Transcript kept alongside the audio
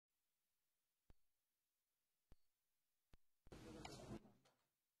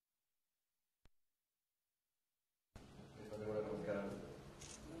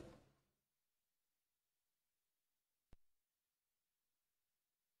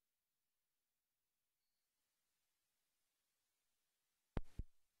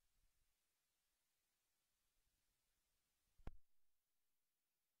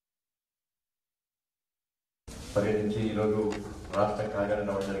పర్యటించి ఈరోజు రాష్ట్ర కార్యాలయం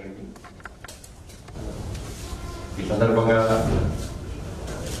రావడం జరిగింది. ఈ సందర్భంగా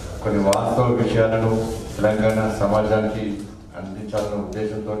కొన్ని వాస్తవ విషయాలను తెలంగాణ సమాజానికి అందించాలన్న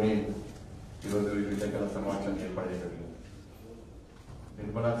ఉద్దేశంతో ఈరోజు ఈ విలేకరుల సమావేశం ఏర్పాటు చేయడం.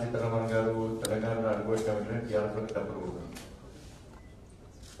 నిర్మలా సీతారామన్ గారు తెలంగాణలో అడుగుపెట్టామంటే టీఆర్ఎస్లో డబ్బులు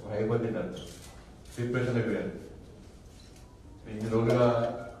అయిపోతున్నారు, ప్రిపరేషన్ పోయారు. ఇన్ని రోజులుగా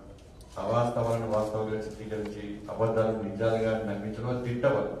అవాస్తవాలను వాస్తవంగా చిత్రీకరించి అబద్ధాలను నిజాలుగా నమ్మించడం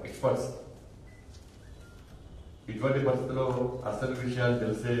తిట్టవాలి ఎక్స్పర్ట్స్. ఇటువంటి పరిస్థితుల్లో అసలు విషయాలు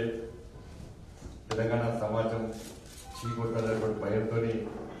తెలిసే తెలంగాణ సమాజం చీకొట్టాలనేటువంటి భయంతో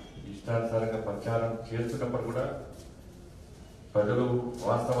ఇష్టానుసారంగా ప్రచారం చేస్తున్నప్పుడు కూడా ప్రజలు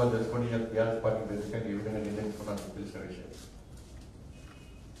వాస్తవాలు తెలుసుకొని టీఆర్ఎస్ పార్టీ వ్యతిరేకంగా ఏ విధంగా నిర్ణయించుకున్నారని తెలిసిన విషయం.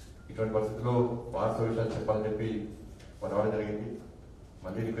 ఇటువంటి పరిస్థితుల్లో వాస్తవ విషయాలు చెప్పాలని చెప్పి రావడం జరిగింది.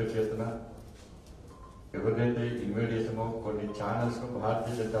 మళ్ళీ రిక్వెస్ట్ చేస్తున్నా, ఎవరినైతే ఇన్వైట్ చేసామో కొన్ని ఛానల్స్ ను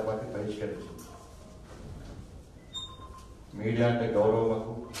భారతీయ జనతా పార్టీ బహిష్కరించింది. మీడియా అంటే గౌరవం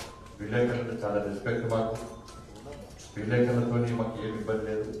మాకు, విలేకరులంటే చాలా రెస్పెక్ట్ మాకు, విలేకరులతో మాకు ఏమి ఇబ్బంది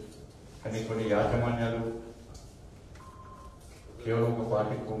లేదు. కానీ కొన్ని యాజమాన్యాలు కేవలం ఒక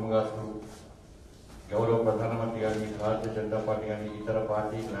పార్టీ కొమ్ముగాస్తూ గౌరవ ప్రధానమంత్రి కానీ భారతీయ జనతా పార్టీ కానీ ఇతర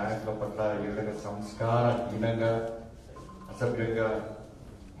పార్టీ నాయకుల పట్ల ఏ విధంగా సంస్కారహీనంగా అసభ్యంగా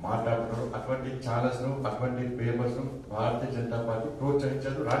మాట్లాడుతున్నారు. అటువంటి ఛానల్స్ ను అటువంటి పేపర్స్ ను భారతీయ జనతా పార్టీ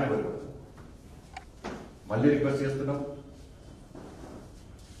ప్రోత్సహించదు, రానివ్వదు. మళ్ళీ రిక్వెస్ట్ చేస్తున్నాం,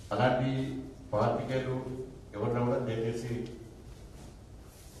 అలాంటి పార్టీకేలు ఎవరినా కూడా దయచేసి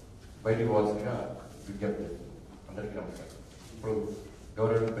బయటికి పోవాల్సిందిగా విజ్ఞప్తి. అందరికీ నమస్కారం. ఇప్పుడు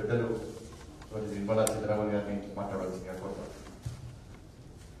గౌరవ పెద్దలు నిర్మలా సీతారామన్ గారిని మాట్లాడవలసిందిగా కోరుతారు.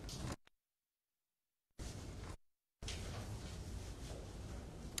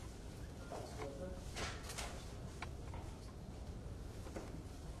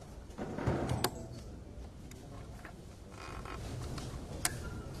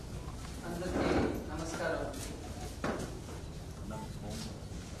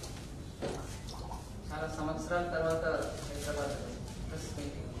 చాలా సంవత్సరాల తర్వాత హైదరాబాద్ ప్రెస్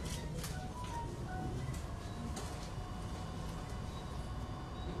మీటింగ్.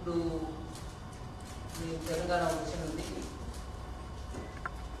 ఇప్పుడు నేను తెలంగాణ వచ్చినది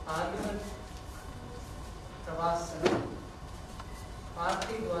పార్లమెంట్ ప్రవాసం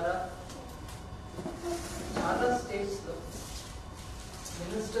పార్టీ ద్వారా చాలా స్టేట్స్ లో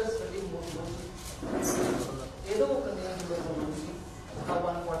మినిస్టర్స్ వెళ్ళి 3 రోజులు ఏదో ఒక నియోజకవర్గం నుంచి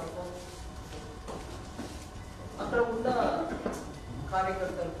 144 అక్కడ ఉన్న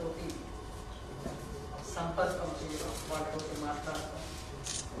కార్యకర్తలతో సంపర్కం చేయడం, వాళ్ళతో మాట్లాడటం,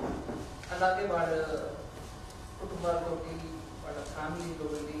 అలాగే వాళ్ళ కుటుంబాలతో వాళ్ళ ఫ్యామిలీతో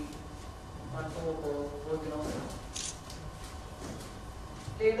వెళ్ళి వాళ్ళతో భోజనం,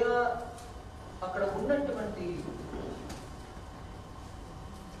 లేదా అక్కడ ఉన్నటువంటి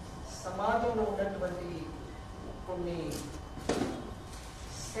సమాజంలో ఉన్నటువంటి కొన్ని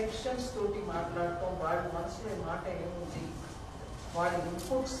సెక్షన్స్ తోటి మాట్లాడటం, వాళ్ళ మనసులో మాట ఏముంది, వాళ్ళ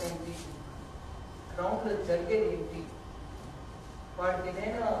ఇన్పుట్స్ ఏంటి, గ్రౌండ్లో జరిగేది ఏంటి, వాడికి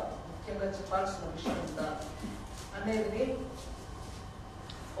ఏదైనా ముఖ్యంగా చెప్పాల్సిన విషయం ఉందా అనేది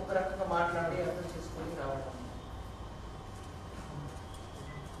ఒక రకంగా మాట్లాడి అర్థం చేసుకొని రావడం.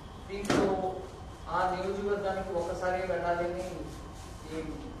 దీంట్లో ఆ నియోజకవర్గానికి ఒకసారి వెళ్ళాలని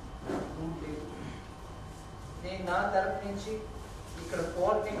ఏమి లేదు. నేను నా తరఫు నుంచి ఇక్కడ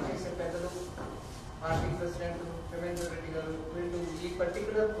కోఆర్డినేట్ చేసే పెద్దలు, పార్టీ ప్రెసిడెంట్ రవీందర్ రెడ్డి గారు, వీళ్ళు ఈ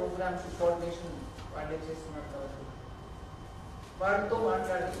పర్టికులర్ ప్రోగ్రామ్స్ కోఆర్డినేషన్ వాళ్ళే చేస్తున్నారు కాబట్టి వాడితో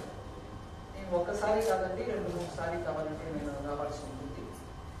మాట్లాడి నేను ఒక్కసారి కాదండి 2-3 సార్లు కావాలంటే నేను రావాల్సి ఉంటుంది.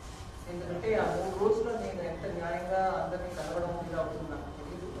 ఎందుకంటే ఆ 3 రోజుల్లో నేను ఎంత న్యాయంగా అందరినీ కలవడం ఇలా అవుతుంది నాకు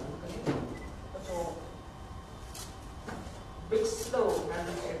తెలియదు. అందుకని కొంచెం బిగ్స్లో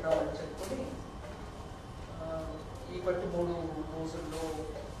హ్యాండిల్ చేద్దామని చెప్పుకొని ఈ 3 రోజుల్లో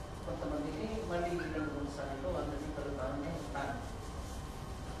కొంతమందిని మళ్ళీ 2-3 సార్లు అందరినీ కలుగుతానని ప్లాన్.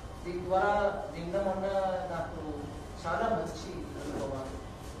 దీని ద్వారా నిన్న మొన్న నాకు చాలా మంచి అనుభవాలు.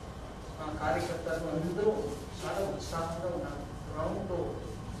 మా కార్యకర్తలు అందరూ చాలా ఉత్సాహంగా ఉన్నారు. గ్రౌండ్లో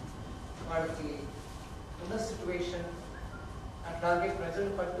వాళ్ళకి ఉన్న సిచ్యువేషన్, అట్లాగే ప్రజల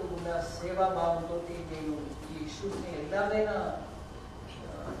పట్టు ఉన్న సేవాభావంతో నేను ఈ ఇష్యూస్ని ఎలాగైనా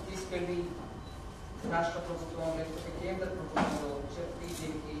తీసుకెళ్ళి రాష్ట్ర ప్రభుత్వం లేకపోతే కేంద్ర ప్రభుత్వంలో చెప్పి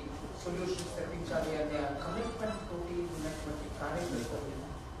దీనికి సొల్యూషన్స్ తెప్పించాలి అనే కమిట్మెంట్ తోటి ఉన్నటువంటి కార్యకర్తలు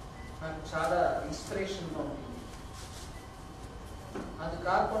నాకు చాలా ఇన్స్పిరేషన్గా ఉంటుంది. అది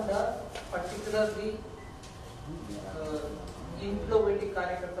కాకుండా పర్టికులర్లీ ఇంట్లో వెళ్ళి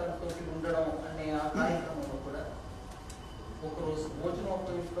కార్యకర్తలతో ఉండడం అనే ఆ కార్యక్రమంలో కూడా ఒకరోజు భోజనం ఒక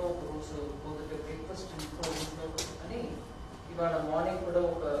ఇంట్లో, ఒకరోజు మొదటి బ్రేక్ఫాస్ట్ ఇంట్లో అని ఇవాళ మార్నింగ్ కూడా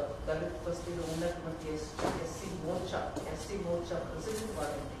ఒక దళిత బస్తీలో ఉన్నటువంటి ఎస్సీ మోర్చా ప్రెసిడెంట్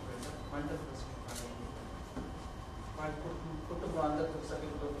వాళ్ళ ఇంటికి వెళ్ళారు. మండల్ ప్రెసిడెంట్ వాళ్ళ ఇంటికి వాళ్ళ కుటుంబం అందరితో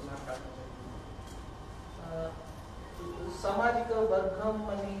సభ్యులతో మాట్లాడడం జరిగింది. సామాజిక వర్గం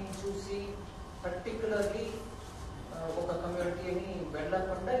అని చూసి పర్టికులర్లీ ఒక కమ్యూనిటీని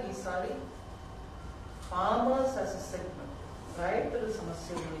వెళ్ళకుండా ఈసారి ఫార్మర్స్ యాజ్ ఎ సెగ్మెంట్, రైతుల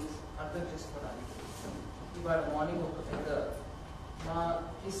సమస్యల్ని అర్థం చేసుకోవడానికి ఇవాళ మార్నింగ్ ఒక పెద్ద మా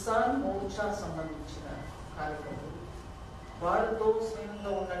కిసాన్ మోర్చా సంబంధించిన కార్యక్రమాలు, వాళ్ళతో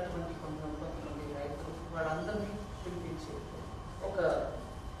స్నేహంగా ఉన్నటువంటి కొంతమంది రైతులు వాళ్ళందరినీ పిలిపించి ఒక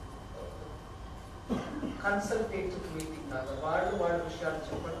కన్సల్టేటివ్ మీటింగ్ లాగా వాళ్ళ విషయాలు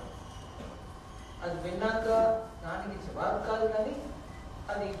చెప్పడం, అది విన్నాక దానికి జవాబు కాదు కానీ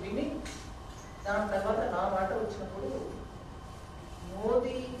అది విని దాని తర్వాత నా మాట వచ్చినప్పుడు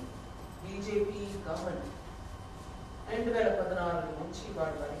మోదీ బీజేపీ గవర్నమెంట్ 2014 నుంచి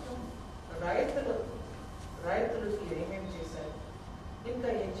వాటి వరకు రైతులకి ఏమేమి చేశారు, ఇంకా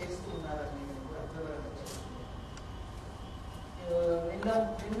ఏం చేస్తూ ఉన్నారని నేను కూడా వివరంగా చెప్తున్నాను.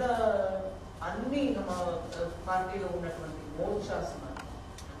 నిన్న అన్ని మా పార్టీలో ఉన్నటువంటి మోర్చాస్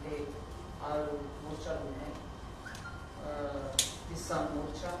అంటే 6 మోర్చాలు ఉన్నాయి. Kisan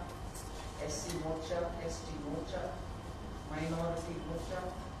Morcha, SC Morcha, ST Morcha, minority Morcha,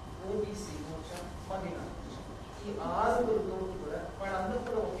 OBC Morcha, మహిళా మోర్చా, ఈ 6 కూడా వాళ్ళందరూ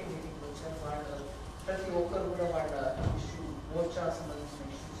కూడా ఒకే మీటింగ్ వచ్చారు. వాళ్ళ ప్రతి ఒక్కరు కూడా వాళ్ళ ఇష్యూ మోర్చా సంబంధించిన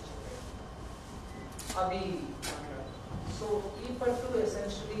ఇష్యూస్ చెప్పారు, అవి మాట్లాడారు. సో ఈ పట్టు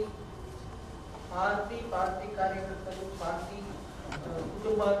ఎసెన్షియలీ పార్టీ కార్యకర్తలు, పార్టీ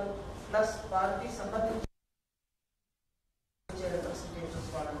కుటుంబాలు ప్లస్ పార్టీ సంబంధించిన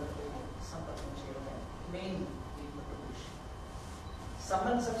రిప్రజెంటేటివ్స్ వాళ్ళందరితో సంపర్కం చేయడం మెయిన్ ఈ పట్టు విషయం.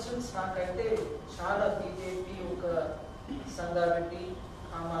 సమ్మన్ సబ్స్టెన్స్ నాకైతే చాలా బీజేపీ ఒక సంగారెడ్డి,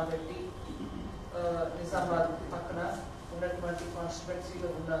 కామారెడ్డి, నిజామాబాద్ పక్కన ఉన్నటువంటి కాన్స్టిట్యున్సీలో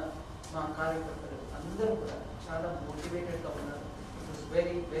ఉన్న మా కార్యకర్తలు అందరూ కూడా చాలా మోటివేటెడ్గా ఉన్నారు. It was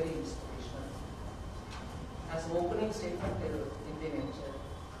very very inspirational. As opening statement ఇది నేను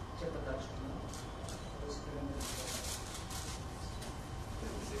చెప్పదలుచుకున్నాను.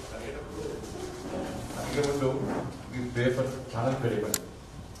 అంతకుముందు ఈ పేపర్ ఛానల్ పేపర్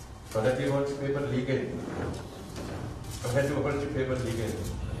ప్రగతి వచ్చి పేపర్ లీక్ అయింది, ప్రగతి ఒకటి పేపర్ లీక్ అయింది.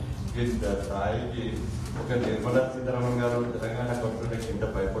 ఇంత స్థాయికి ఒక నిర్మలా సీతారామన్ గారు తెలంగాణ గవర్నమెంట్ ఇంత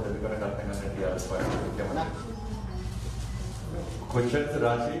భయపడ్డది కనుక అర్థం కాదు. టీఆర్ఎస్ పార్టీ ముఖ్యమంత్రి క్వశ్చన్స్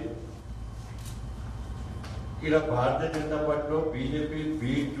రాసి ఇలా భారతీయ జనతా పార్టీలో బీజేపీ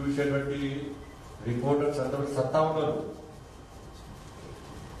బీట్ చూసేటువంటి రిపోర్టర్స్ అందరూ సత్తా ఉన్నారు,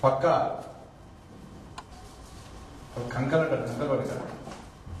 పక్క కంకలు అంటారు, కంకలు పడతారు.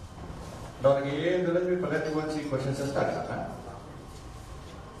 వాళ్ళకి ఏం తెలియదు, మీ ప్రగతి గురించి క్వశ్చన్స్ వస్తారు కదా.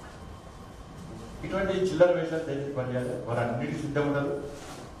 ఇటువంటి చిల్లర వేషాలు తెలిసి పనిచేయాలి. వారు అన్నిటికీ సిద్ధం ఉండదు,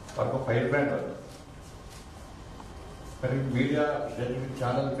 వాళ్ళకు ఫైర్ బ్రాండ్ వాళ్ళు. మరి మీడియా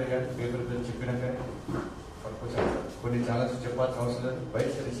ఛానల్ పెరిగారు, పేపర్ గురించి చెప్పినా కానీ కొన్ని ఛానల్స్ చెప్పాల్సిన అవసరం లేదు.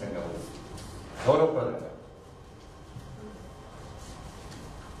 బహిష్కరిస్తాం గౌరవప్రదంగా.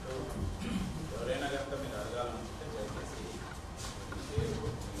 ఎవరైనా కనుక మీరు అడగాలనుకుంటే దయచేసి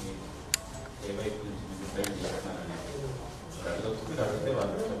ఏ వైపు నుంచి మీరు డిసైడ్ చేస్తున్నారని అడగచ్చు. మీరు అడిగితే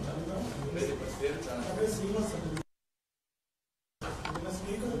వాళ్ళు చెప్తారు.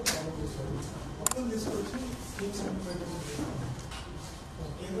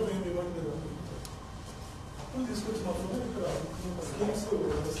 అప్పులు తీసుకొచ్చినప్పుడు ఇక్కడ స్కీమ్స్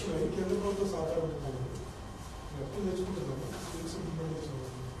వస్తున్నాయి, కేంద్ర ప్రభుత్వం సహకారం ఉంటుంది. అప్పులు తెచ్చుకుంటున్నాము, స్కీమ్స్ ఇంప్లిమెంట్ చేస్తున్నాము.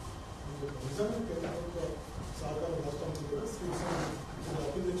 నిజంగా కేంద్ర ప్రభుత్వ సహకారం రాష్ట్రం ఉంది కదా, స్కీమ్స్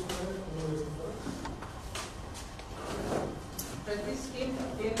అప్పులు తెచ్చుకుంటే అమలు చేస్తుంటారు. ప్రతి స్కీమ్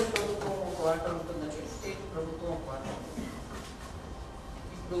కేంద్ర ప్రభుత్వం ఒక వాటా ఉంటుందండి, స్టేట్ ప్రభుత్వం ఒక వాటా ఉంటుంది.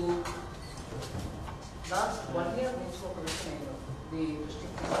 ఇప్పుడు లాస్ట్ 1 year నుంచి ఒక విషయం నేను మీ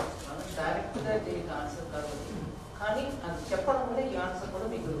దృష్టికి తీసుకొస్తున్నాను. డైరెక్ట్గా దీనికి ఆన్సర్ కాదు, కానీ అది చెప్పడం వల్ల ఈ ఆన్సర్ కూడా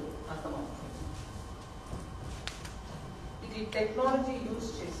మీకు అర్థమవుతుంది. ఇది టెక్నాలజీ యూజ్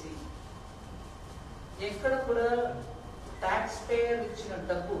చేసి ఎక్కడ కూడా ట్యాక్స్ పేయర్ ఇచ్చిన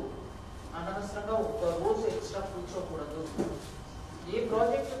డబ్బు అనవసరంగా ఒక రోజు ఎక్స్ట్రా కూర్చోకూడదు. ఏ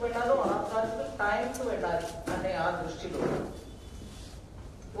ప్రాజెక్ట్ వెళ్ళాలో ఆ ప్రాజెక్ట్ టైంకి వెళ్ళాలి అనే ఆ దృష్టిలో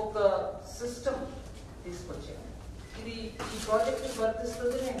ఒక సిస్టమ్ తీసుకొచ్చాను. ఇది ఈ ప్రాజెక్ట్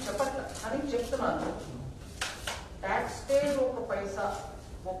వర్తిస్తుంది నేను చెప్పట్లా అని చెప్తున్నాను. ట్యాక్స్ పేయర్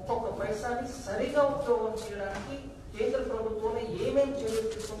ఒక్కొక్క పైసాని సరిగా ఉపయోగం చేయడానికి కేంద్ర ప్రభుత్వంలో ఏమేమి చర్యలు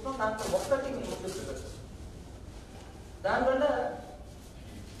తీసుకుంటున్నాం దాంట్లో ఒక్కటి మీ ముందు దానివల్ల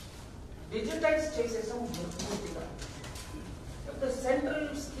డిజిటైజ్ చేసేసాం పూర్తిగా. ఇప్పుడు సెంట్రల్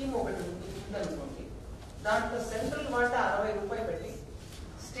స్కీమ్ ఒకటి ఉందనుకోండి, దాంట్లో సెంట్రల్ వాటా 60 రూపాయలు పెట్టి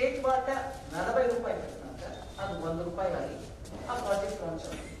స్టేట్ వాటా 40 రూపాయలు పెట్టినాక అది 100 రూపాయలు అని ఆ ప్రాజెక్ట్ లాంచ్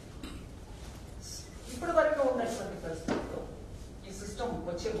అవుతుంది. ఇప్పటి వరకు ఉన్నటువంటి పరిస్థితుల్లో ఈ సిస్టమ్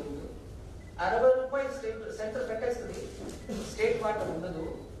వచ్చే ముందు 60 రూపాయలు సెంట్రల్ పెట్టేస్తుంది, స్టేట్ వాటా ఉండదు.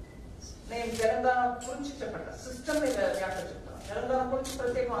 నేను తెలంగాణ గురించి చెప్పండి, సిస్టమ్ వ్యాఖ్య చెప్తాను. తెలంగాణ గురించి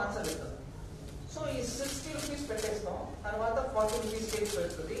ప్రత్యేకం ఆన్సర్ ఇస్తాను. సో ఈ 60 రూపీస్ పెట్టేస్తాం, తర్వాత 40 రూపీస్ స్టేట్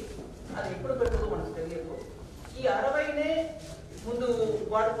పెడుతుంది. అది ఎప్పుడు పెడుతుందో మనకు తెలియదు. ఈ 60నే ముందు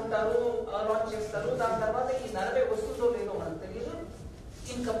వాడుకుంటారు, లాంచ్ చేస్తారు. దాని తర్వాత ఈ 40 వస్తుందో లేదో మనకు తెలియదు.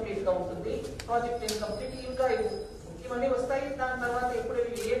 ఇన్కంప్లీట్ గా ఉంటుంది ప్రాజెక్ట్, ఇన్కంప్లీట్. ఇంకా ఇవన్నీ వస్తాయి. దాని తర్వాత ఎప్పుడు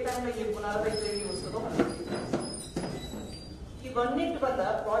ఏ టైంలో 40 వస్తుందో మనకు తెలియదు. ఇవన్నిటి వల్ల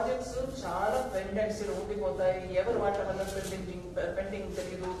ప్రాజెక్ట్స్ చాలా పెండెన్సీలు ఉండిపోతాయి. ఎవరు వాటి వల్ల పెండింగ్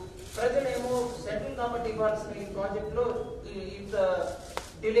తెలియదు. ప్రజలేమో సెంట్రల్ గవర్నమెంట్ ఇవ్వాల్సిన ఈ ప్రాజెక్ట్ లో ఇంత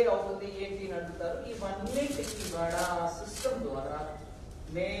డిలే అవుతుంది ఏంటి అని అడుగుతారు. ఇవన్నిటికి కూడా సిస్టమ్ ద్వారా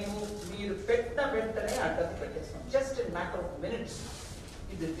మేము మీరు పెట్టిన వెంటనే అడ్డది పెట్టేస్తాం. Just in matter of minutes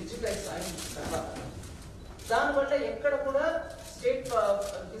ఇది డిజిటైజ్ అయిన తర్వాత దానివల్ల ఎక్కడ కూడా స్టేట్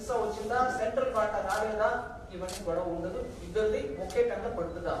దిశ వచ్చిందా, సెంట్రల్ వాటా రాలేదా, ఇవన్నీ కూడా ఉండదు. ఇద్దరిది ఒకే టైంలో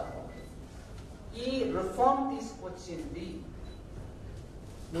పడుతుందా. ఈ రిఫార్మ్ తీసుకొచ్చింది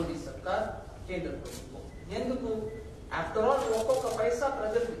మోడీ సర్కార్, కేంద్ర ప్రభుత్వం. ఎందుకు? ఆఫ్టర్ ఆల్ ఒక్కొక్క పైసా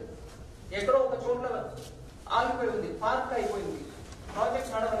ప్రజలది ఎక్కడో ఒక చోట్ల ఆగిపోయి ఉంది, పార్క్ అయిపోయింది,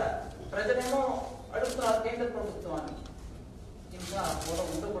 ప్రాజెక్ట్ నడవల. ప్రజలేమో అడుగుతున్నారు కేంద్ర ప్రభుత్వాన్ని ఇంకా కూడా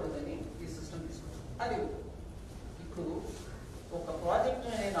ఉండకూడదని ఈ సిస్టమ్ తీసుకొచ్చింది. అది ఇప్పుడు ఒక ప్రాజెక్ట్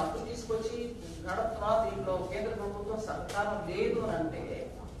నేను అప్పు తీసుకొచ్చి నడుపుతున్నా, దీంట్లో కేంద్ర ప్రభుత్వం సహకారం లేదు అని అంటే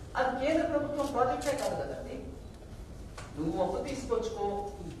అది కేంద్ర ప్రభుత్వం ప్రాజెక్టే కాదు కదండి. నువ్వు అప్పు తీసుకొచ్చుకో,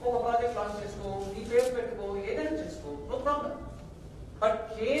 ఒక ప్రాజెక్ట్ లాంచ్ చేసుకో, నీ పేరు పెట్టుకో, ఏదైనా చేసుకో, నో ప్రాబ్లం. బట్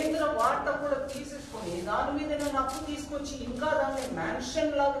కేంద్ర వాటా కూడా తీసేసుకొని దాని మీద నేను అప్పు తీసుకొచ్చి ఇంకా దాన్ని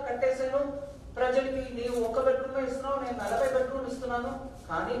మ్యాన్షన్ లాగా కట్టేశాను. ప్రజలకి నీవు 1 బెడ్రూమ్ ఇస్తున్నావు, నేను 40 బెడ్రూమ్ ఇస్తున్నాను,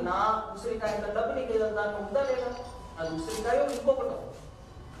 కానీ నా ఉసిరికాయ డబ్బు నీకు దాంట్లో ఉందా లేదా? అది ఉసిరికాయో ఇంకొకటో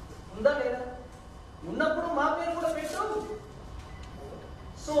ఉందా లేదా? ఉన్నప్పుడు మా పేరు కూడా పెట్టు.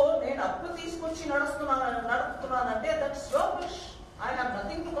 సో నేను అప్పు తీసుకొచ్చి నడుపుతున్నానంటే that's your wish. I have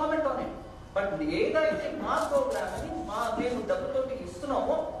nothing to comment on it. But ఏదైతే మా ప్రోగ్రామ్ అని మేము డబ్బుతోటి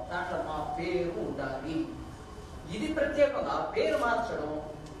ఇస్తున్నామో దాంట్లో మా పేరు ఉండాలి. ఇది ప్రత్యేకంగా పేరు మార్చడం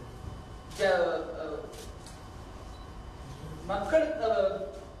మక్కడి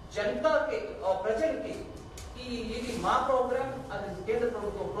జనతాకి, ప్రజలకి ఇది మా ప్రోగ్రామ్, అది కేంద్ర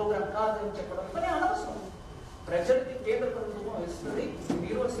ప్రభుత్వం ప్రోగ్రామ్ కాదని చెప్పడం కానీ అనవసరం. ప్రజలకి కేంద్ర ప్రభుత్వం ఇస్తుంది,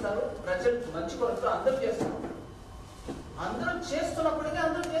 మీరు వస్తారు, ప్రజలకు మంచి కొరకు అందరూ చేస్తారు. అందరూ చేస్తున్నప్పటికీ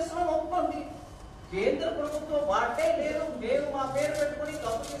అందరూ చేస్తున్నాం ఒప్పుకోండి. కేంద్ర ప్రభుత్వం వాటే లేదు, మేము మా పేరు పెట్టుకుని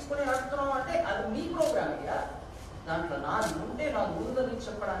తప్పు తీసుకుని నడుపుతున్నాం అంటే అది మీ ప్రోగ్రామ్ అయ్యా. దాంట్లో నాది ఉంటే నాకు ఉందని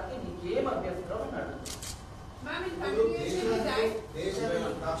చెప్పడానికి నీకేం అభ్యంతరం అన్నాడు.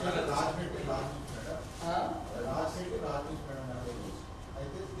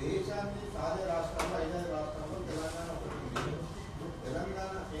 అయితే దేశాన్ని సాధ్య రాష్ట్రాల్లో 5 రాష్ట్రాల్లో తెలంగాణ ఒకటి.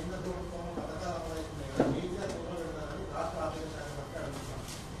 తెలంగాణ కేంద్ర ప్రభుత్వం పథకాలు అమలవుతున్నాయి, మీడియా దూరం పెడతారని రాష్ట్ర ఆర్థిక శాఖ బట్టి అడుగుతున్నాం.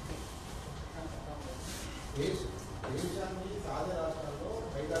 దేశాన్ని సాధ్య రాష్ట్రాల్లో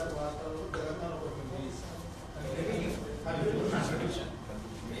 5 రాష్ట్రాల్లో తెలంగాణ ఒకటి.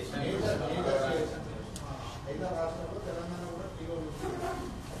 5 రాష్ట్రాల్లో తెలంగాణ కూడా టీలో ఉంది.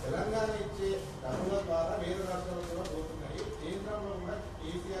 తెలంగాణ ఇచ్చే డబ్బుల ద్వారా వేరే రాష్ట్రాలు కూడా పోతున్నాయి. కేంద్రంలో కూడా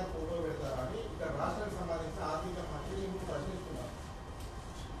కేసీఆర్ ఫోటో పెడతారని ఇక్కడ రాష్ట్రానికి సంబంధించిన ఆర్థిక మంత్రి ప్రశ్నిస్తున్నారు.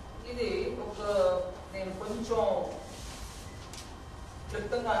 ఇది ఒక నేను కొంచెం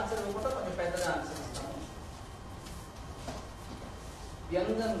క్లుప్తంగా ఆన్సర్ ఇవ్వకుండా కొంచెం పెద్దగా ఆన్సర్ ఇస్తాను.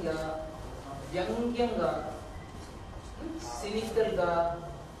 వ్యంగ్యంగా సినికల్ గా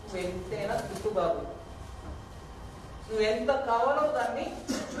నువ్వు ఎంతైనా తిట్టుబాబు, నువ్వు ఎంత కావాలో దాన్ని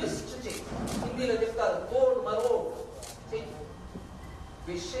ట్విస్ట్ చేయి. హిందీలో చెప్తారు కోడ్ మరో చెయ్యి.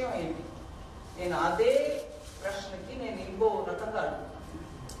 విషయం ఏంటి? నేను అదే ప్రశ్నకి నేను ఇంకో రకంగా అడుగుతాను.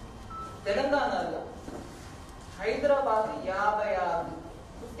 తెలంగాణలో హైదరాబాద్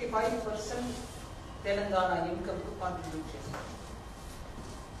 55% తెలంగాణ ఇన్కమ్ కు కాంట్రిబ్యూట్ చేస్తారు.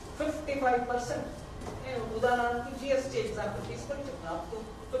 55%. నేను ఉదాహరణకి జిఎస్టీ ఎగ్జాంపుల్ తీసుకొని చెప్తున్నా,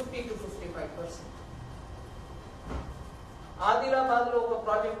 50 to 55%. ఆదిలాబాద్ లో ఒక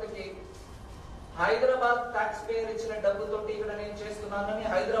ప్రాజెక్ట్ కి హైదరాబాద్ ట్యాక్స్ పేయర్ ఇచ్చిన డబ్బుతోటి ఇక్కడ నేను చేస్తున్నానని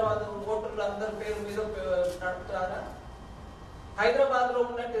హైదరాబాద్ ఓటర్లు అందరి పేరు మీద నడుపుతారా? హైదరాబాద్ లో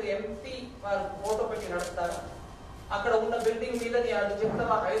ఉన్నట్టు ఎంపీ వారు ఫోటో పెట్టి నడుపుతారా? అక్కడ ఉన్న బిల్డింగ్ మీద అది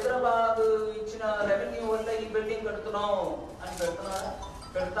చెప్తావా హైదరాబాద్ ఇచ్చిన రెవెన్యూ వల్ల ఈ బిల్డింగ్ కడుతున్నాం అని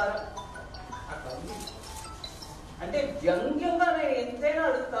పెడతారా అట్లా ఉంది. అంటే వ్యంగ్యంగా నేను ఎంతైనా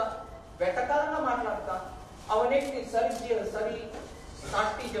అడుగుతా, వెటకాలంగా మాట్లాడతా, అవన్నిటిని సరి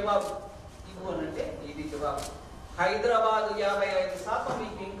సాటి జవాబు ఇవ్వు అనంటే ఇది జవాబు. హైదరాబాద్ 55%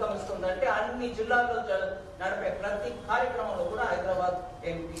 మీకు ఇన్కమ్ ఇస్తుందంటే అన్ని జిల్లాల్లో నడిపే ప్రతి కార్యక్రమంలో కూడా హైదరాబాద్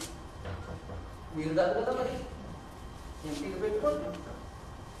ఎంపీ మీరు కాదు కదా, మరి ఎంపీకి పెట్టుకోండి.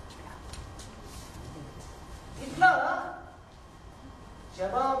 ఇట్లా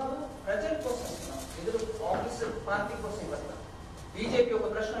జవాబు ప్రజల కోసం ఇస్తున్నాం, ఎదురు ఆఫీసర్ పార్టీ కోసం ఇవ్వట్లా. బీజేపీ ఒక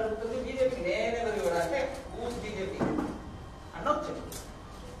ప్రశ్న అడుగుతుంది, బీజేపీకి నేనెవరు ఇవ్వడంటే ఊరు బీజేపీ అనొచ్చు.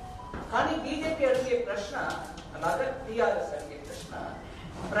 కానీ బీజేపీ అడిగే ప్రశ్న అలాగే టీఆర్ఎస్ అడిగే ప్రశ్న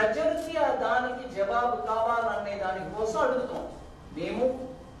ప్రజలకి దానికి జవాబు కావాలనే దాని కోసం అడుగుతాం. మేము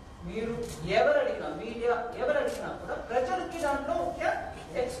మీరు ఎవరు అడిగినా, మీడియా ఎవరు అడిగినా కూడా ప్రజలకి దాంట్లో ఒక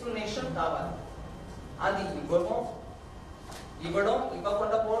ఎక్స్ప్లెనేషన్ కావాలి. అది ఇవ్వడం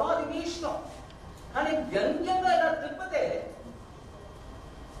ఇవ్వకుండా పోవడం అది మీ ఇష్టం. కానీ వ్యంగ్యంగా ఇలా తిప్పితే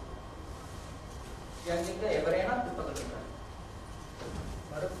వ్యంగ్యంగా ఎవరైనా తిప్పగలుగుతారు.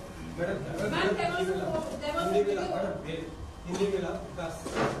 हिंदी मिला विकास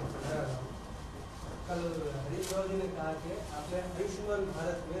कल हरीश राव जी ने कहा कि आपने आयुष्मान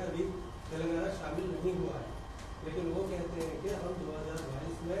भारत में अभी तेलंगाना शामिल नहीं हुआ है, लेकिन वो कहते हैं कि हम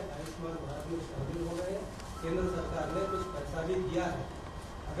 2022 में आयुष्मान भारत में शामिल हो गए, केंद्र सरकार ने कुछ पैसा भी दिया है।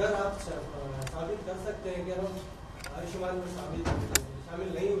 अगर आप साबित कर सकते हैं कि हम आयुष्मान में शामिल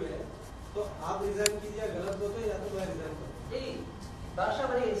नहीं हुए हैं तो आप रिजाइन कीजिए, गलत होते या तो मैं रिजाइन करूँ। भाषा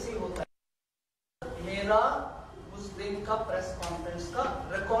बड़ी ऐसी होता है। मेरा उस दिन का प्रेस कॉन्फ्रेंस का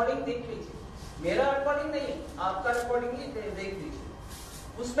रिकॉर्डिंग देख लीजिए, मेरा रिकॉर्डिंग नहीं, आपका रिकॉर्डिंग ही देख लीजिए।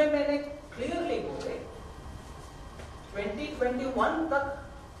 उसमें मैंने क्लियरली बोले 2021 तक,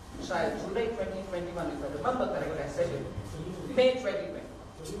 शायद जुलाई 2021 रिमेंबर करेक्ट ऐसे मे 2020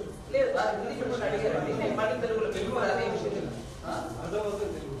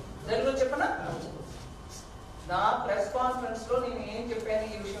 తెలుగులో చెప్పనా? నా ప్రెస్ కాన్ఫరెన్స్ లో నేను ఏం చెప్పాను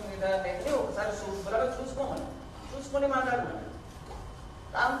ఈ విషయం మీద అంటే ఒకసారి చూసుకొని మాట్లాడమని.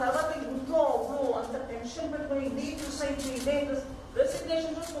 దాని తర్వాత ఇంట్లో అంత టెన్షన్ పెట్టుకుని ఇదే సొసైటీ ఇదే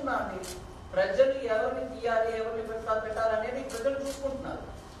రెసిగ్నేషన్ చూసుకుందాం అండి. ప్రజలు ఎవరిని తీయాలి ఎవరిని పెట్టాలనేది ప్రజలు చూసుకుంటున్నారు.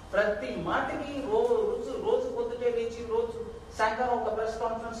 ప్రతి మాటకి రోజు పొద్దుటే లేచి రోజు సాయంకాలం ఒక ప్రెస్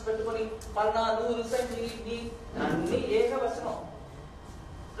కాన్ఫరెన్స్ పెట్టుకుని పల్నా నువ్వు రిసైన్ అన్ని ఏకవచనం.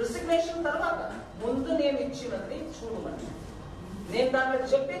 రిసిగ్నేషన్ తర్వాత ముందు నేను ఇచ్చినది చూడమని నేను దాంట్లో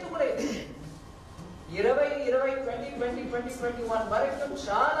చెప్పేది కూడా 2021 వరకు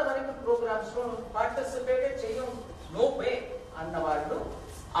చాలా వరకు ప్రోగ్రామ్స్ లో పార్టిసిపేట్ చేయం నో వే అన్న వాళ్ళు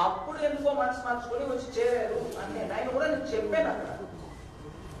అప్పుడు ఎందుకో మనసు మార్చుకొని వచ్చి చేరారు అంటే ఆయన కూడా నేను చెప్పాను అక్కడ.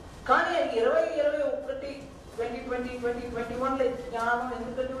 కానీ 2021 లో జ్ఞానం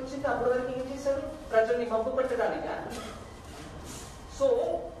ఎందుకంటే వచ్చింది అప్పటి వరకు ఏం చేశారు? ప్రజల్ని మబ్బు పెట్టడానికి. సో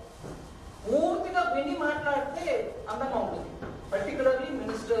పూర్తిగా విని మాట్లాడితే అందంగా ఉంటుంది. పర్టికులర్లీ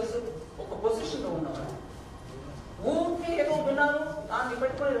మినిస్టర్స్ ఒక పొజిషన్ లో ఉన్నవారు ఊరికి ఏదో విన్నారు దాన్ని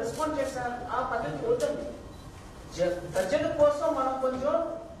పెట్టుకొని రెస్పాండ్ చేశారు. ఆ పద్ధతి వద్దండి. ప్రజల కోసం మనం కొంచెం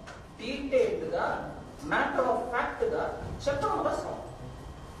డీటెయిల్డ్ గా మ్యాటర్ ఆఫ్ ఫ్యాక్ట్ గా చెప్పడం అవసరం.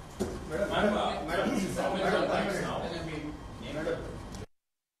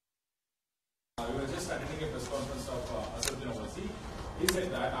 We were just attending a press conference of Asad Owaisi. He said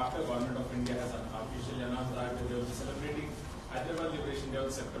that after Government of India has officially announced that they will be celebrating Hyderabad Liberation Day on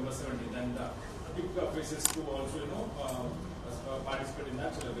September 17th, and big faces to also participate in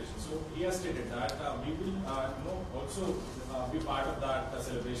that celebration. So he has stated that we will also be part of that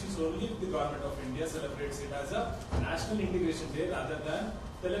celebration. So only if the Government of India celebrates it as a National Integration Day rather than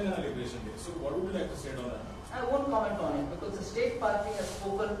Telangana Liberation Day. So what would you like to say on that? I won't comment on it because the state party has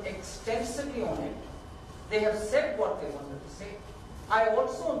spoken extensively on it. They have said what they wanted to say. I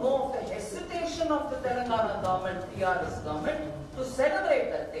also know of the hesitation of the Telangana government, TRS government, to celebrate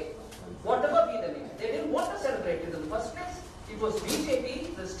that day. Whatever be the name. They didn't want to celebrate it in the first place. It was BJP,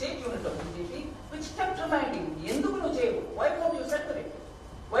 the state unit of BJP, which kept reminding me, why won't you celebrate it?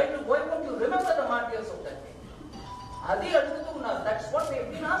 Why won't you remember the martyrs of that day? That's what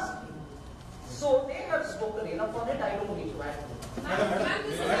they've been asking. So they have spoken enough on it. I don't need to add.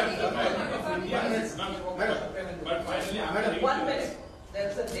 One minute.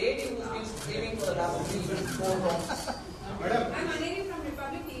 There's a lady who's been screaming for the last 4 months. I'm Aneri from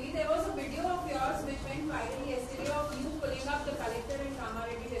Republic TV. There was a video of yours which went viral yesterday of you pulling up the collector in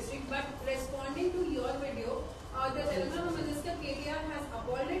Kamareddy district. But responding to your video, the Telangana Minister KTR has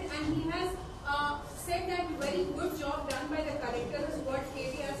applauded and he has said that very good job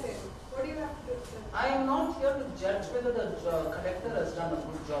whether the collector has done a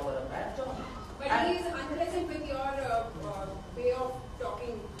good job or a bad job. But And- he is unpleasant with your way of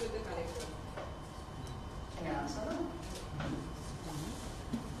talking to the collector. Can I answer now?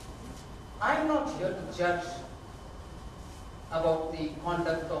 I'm not here to judge about the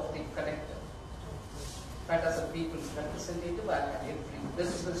conduct of the collector. But as a people's representative, I have every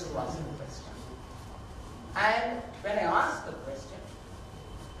business to ask a question. And when I ask a question,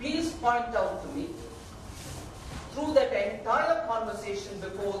 please point out to me, through that entire conversation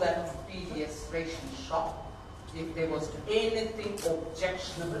before that PDS ration shop, if there was anything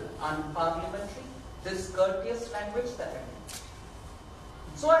objectionable, unparliamentary, discourteous language that I used.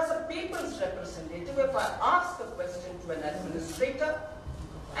 So as a people's representative, if I ask a question to an administrator,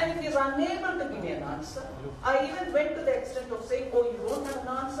 and if he is unable to give me an answer, I even went to the extent of saying, oh, you don't have an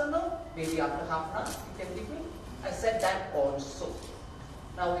answer now? Maybe after half an hour you can give me. I said that also.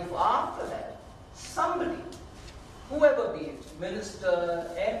 Now if after that, somebody, whoever be it, minister,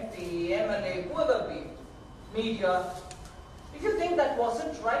 MP, MLA, whoever be it, media, if you think that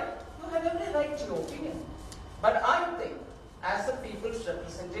wasn't right, you have every right to your opinion. But I think, as a people's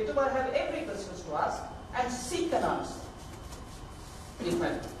representative, I have every business to ask and seek an answer.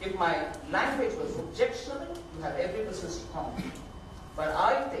 If my language was objectionable, you have every business to comment. But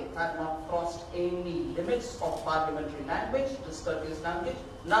I think I have not crossed any limits of parliamentary language, discourteous language,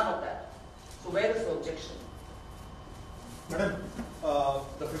 none of that. So where is the objection? Madam,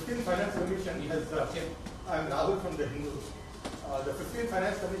 the 15th Finance Commission has, I am Rahul from the Hindu. The 15th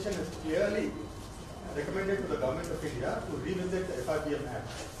Finance Commission has clearly recommended to the Government of India to revisit the FRPM Act.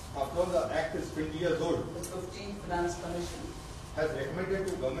 After all, the Act is 20 years old. The 15th Finance Commission Has recommended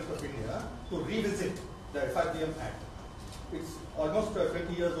to Government of India to revisit the FRPM Act. It's almost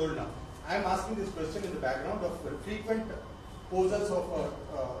 20 years old now. I am asking this question in the background of frequent posers of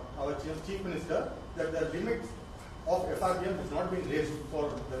our Chief Minister that the limits of FRPM has not been raised for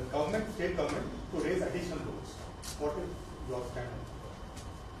the government, state government, to raise additional loans. What is your stand on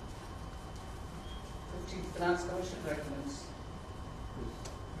that? 15th Finance Commission recommends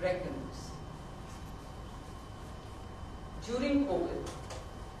during COVID,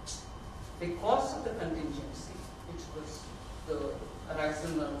 because of the contingency, which was the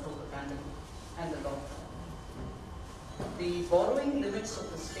arising of the pandemic and the lockdown, the borrowing limits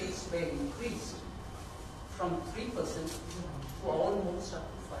of the states were increased from 3% to almost up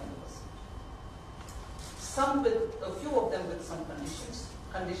to 5%. Some with, a few of them with some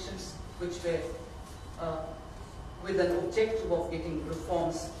conditions which were with an objective of getting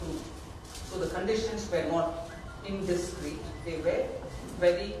reforms through. So the conditions were not indiscreet, they were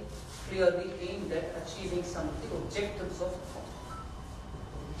very clearly aimed at achieving some of the objectives of reform.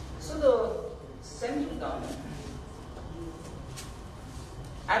 So the central government,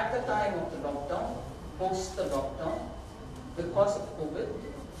 at the time of the lockdown, post the lockdown, because of COVID,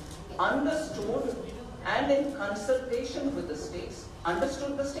 understood and in consultation with the states,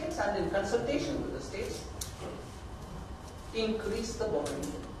 understood the states and in consultation with the states, increased the borrowing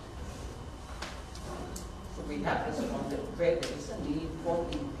limit. So we have responded where there is a need for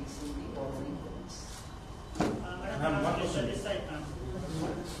increasing the borrowing limits. Madam, one question. This side, ma'am.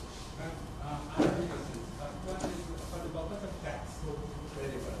 For the purpose of tax,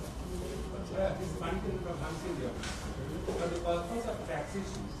 this fund from India. For the purpose of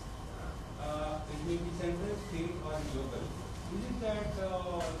taxation, it may be central, state, or local. Is it that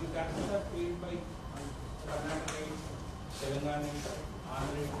the taxes are paid by Karnataka, Telangana,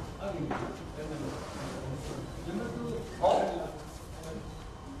 Andhra, or India? Number two,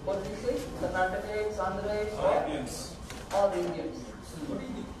 What did you say? Karnataka, Andhra, Or Indians. or Indians?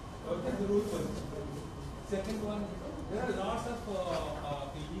 what is the rule for this? Second one, there are lots of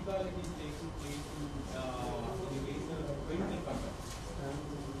illegalities taking place in the case of printing companies.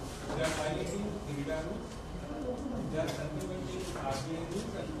 They are violating the RIDA rules, they are circumventing RBI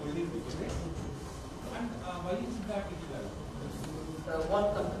rules and holding the business. And why is that illegal?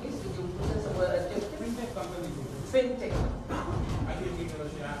 What companies did you put as a word adjective? Fintech companies. Fintech. Aggregator or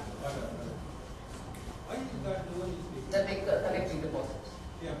share, whatever. Why is that no one is taking? That make collecting deposits.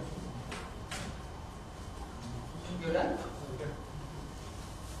 Yeah. You done?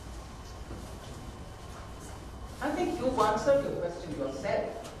 I think you've answered your question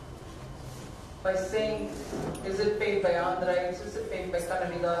yourself by saying, is it paid by Andhra, is it paid by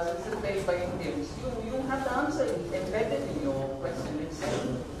Kannadigas, is it paid by Indians? You have the answer embedded in your question itself.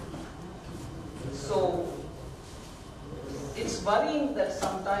 So, it's worrying that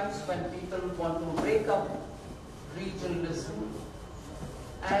sometimes when people want to break up regionalism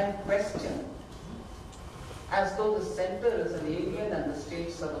and question as though the center is an alien and the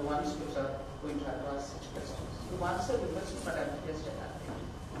states are the ones which are going to ask such questions. You've answered the question, but I will just elaborate.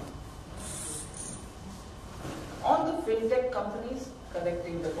 On the fintech companies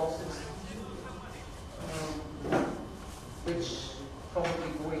collecting deposits, which probably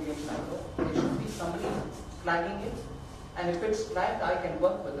go against ILO, there should be somebody flagging it. And if it's flagged, I can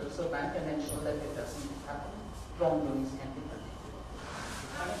work with the Reserve Bank and ensure that it doesn't happen. Wrongdoings can be done.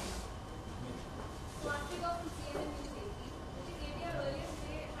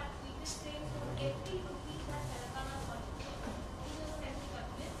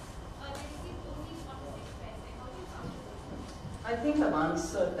 I think I've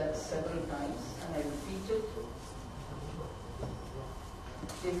answered that several times, and I repeat it.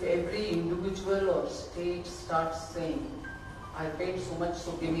 If every individual or state starts saying, I paid so much,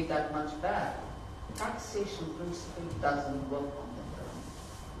 so give me that much back, taxation principle doesn't work on the ground.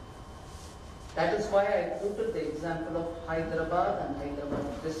 That is why I quoted the example of Hyderabad and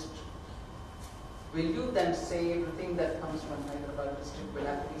Hyderabad district. Will you then say everything that comes from Hyderabad district will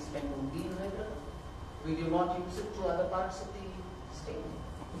have to be spent only in Hyderabad? Will you not use it to other parts of the state?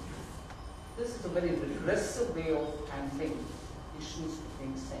 This is a very regressive way of handling issues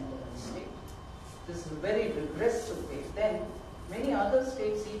between center and state. This is a very regressive way. Then many other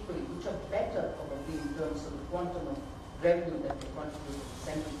states equally, which are better probably in terms of the quantum of revenue that they contribute to the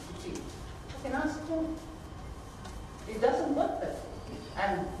central city, you can ask him. It doesn't work that way.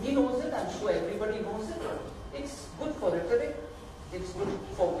 And he knows it, I'm sure everybody knows it. It's good for rhetoric, it's good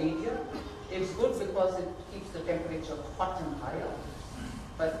for media, it's good because it keeps the temperature hot and higher,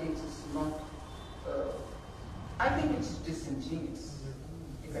 but it is not, I think it's disingenuous,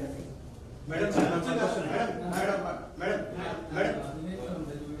 if anything. Madam.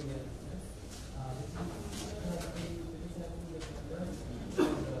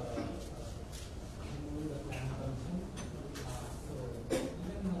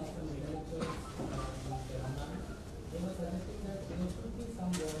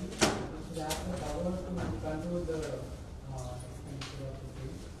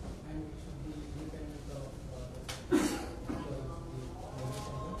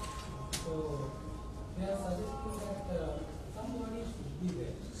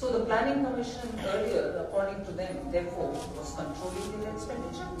 So the Planning Commission earlier, according to them, therefore, was controlling the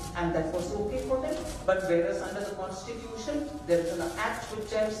expenditure, and that was okay for them. But whereas under the Constitution, there is an act which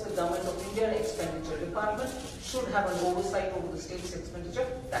tells the Government of India Expenditure Department should have an oversight over the state's expenditure,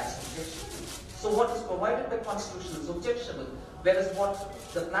 that's objectionable. So what is provided by Constitution is objectionable, whereas what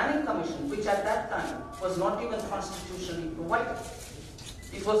the Planning Commission, which at that time was not even constitutionally provided,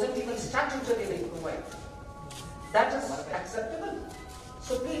 it wasn't even statutorily provided, that is acceptable.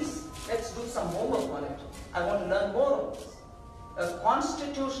 So please, let's do some homework on it. I want to learn more of this. A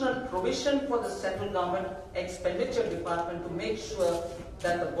constitutional provision for the central government expenditure department to make sure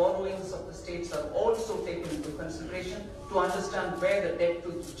that the borrowings of the states are also taken into consideration to understand where the debt to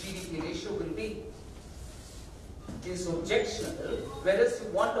GDP ratio will be is objectionable, whereas you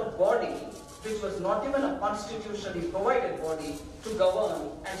want a body which was not even a constitutionally provided body to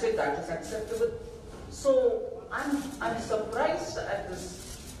govern and say that is acceptable. So I'm surprised at this.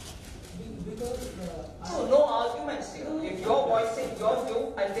 So no arguments here. If you're voicing your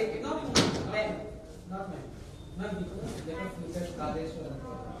view, I'll take it. Then. Not because they have to set Kaleshwar.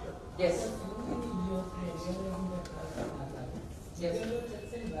 Yes. Yes.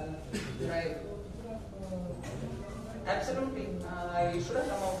 Right. Absolutely. You should have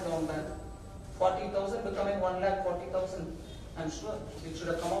come out long back. 40,000 becoming 1,40,000. I'm sure it should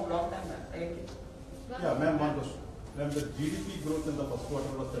have come out long time back. I agree. Yeah, ma'am, one question. Ma'am, the GDP growth in the first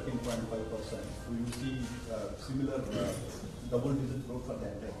quarter was 13.5%. Do you see similar double-digit growth for the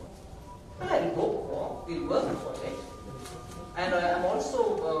entire year? Well, I'll go for, we'll work for it. And I'm also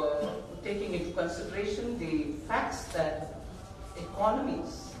taking into consideration the facts that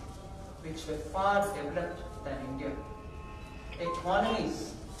economies which were far developed than India,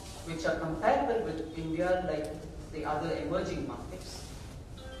 economies which are comparable with India like the other emerging markets,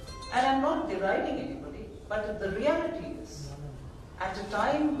 and I'm not deriding anybody, but the reality is, at a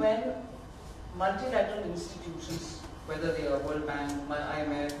time when multilateral institutions, whether they are World Bank,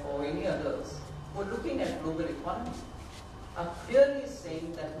 IMF or any others, were looking at global economy, are clearly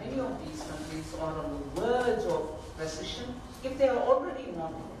saying that many of these countries are on the verge of recession if they are already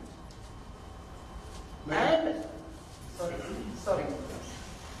not in it. And, sorry.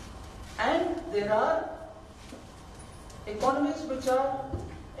 And there are economies which are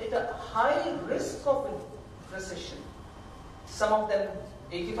at a high risk of recession. Some of them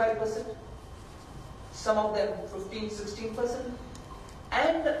 85%, some of them 15-16%.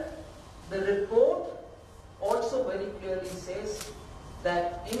 And the report also very clearly says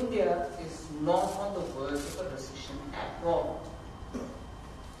that India is not on the verge of a recession at all.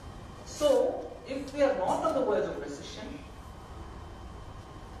 So, if we are not on the verge of recession,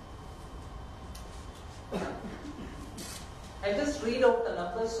 I just read out the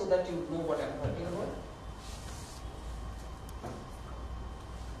numbers so that you know what I'm talking about.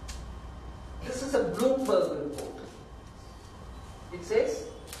 This is a Bloomberg report. It says,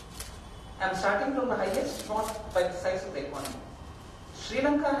 I'm starting from the highest, not by the size of the economy. Sri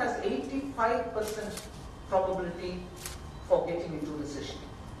Lanka has 85% probability for getting into recession.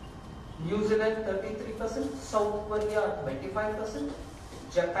 New Zealand 33%, South Korea 25%,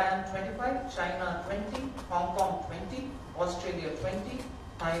 Japan 25%, China 20%, Hong Kong 20%, Australia 20%,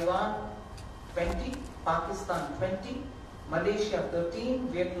 Taiwan 20%, Pakistan 20%, Malaysia 13%,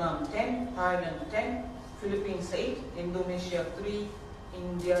 Vietnam 10%, Thailand 10%, Philippines 8%, Indonesia 3%,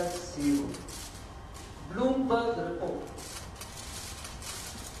 India 0%. Bloomberg report.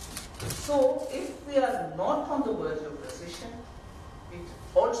 So, if we are not on the verge of recession, it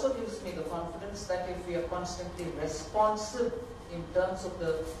also gives me the confidence that if we are constantly responsive in terms of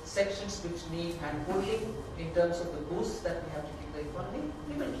the sections which need hand-holding, in terms of the boost that we have to give the economy,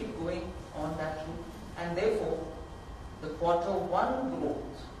 we will keep going on that route. And therefore, the Q1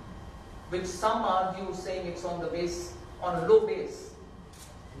 growth, which some argue saying it's on the base, on a low base,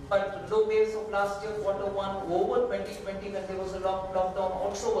 but low base of last year, Q1 over 2020 when there was a lockdown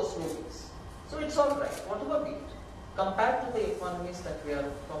also was low base. So it's all right, whatever be it. Compared to the economies that we are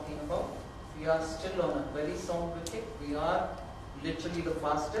talking about, we are still on a very sound wicket. We are literally the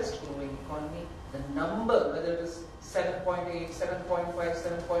fastest growing economy. The number, whether it is 7.8, 7.5,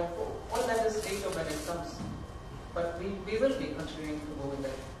 7.4, all that is data when it comes. But we will be continuing to go with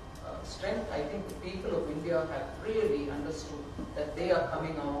that strength. I think the people of India have really understood that they are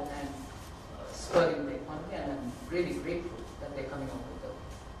coming out and spurring the economy, and I'm really grateful that they're coming out with the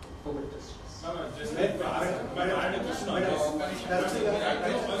COVID distress.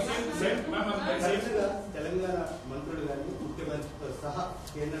 Telangana మంత్రులు కానీ ముఖ్యమంత్రితో సహా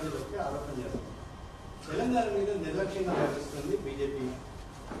కేంద్రంలో వచ్చి ఆరోపణ చేస్తారు. తెలంగాణ మీద నిర్లక్ష్యంగా వ్యవహరిస్తుంది బీజేపీ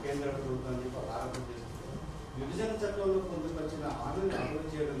కేంద్ర ప్రభుత్వం అని చెప్పి ఆరోపణ చేస్తుంది. విభజన చట్టంలో పొందుపరిచిన హామీలను అమలు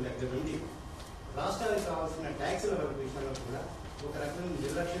చేయడం దగ్గర నుండి రాష్ట్రానికి కావాల్సిన ట్యాక్సుల విషయంలో కూడా ఒక రకమైన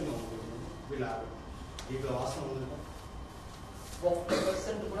నిర్లక్ష్యంగా ఉంటుంది వీళ్ళ ఆరోపణ. దీంట్లో వాస్తవం ఉందా?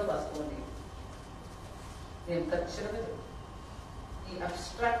 1% కూడా వాస్తవం లేదు. నేను ఖచ్చితంగా ఈ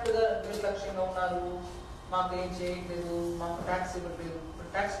అబ్స్ట్రాక్ట్ గా నిర్లక్ష్యంగా ఉన్నారు, మాకు ఏం చేయట్లేదు, మాకు ట్యాక్స్ ఇవ్వట్లేదు.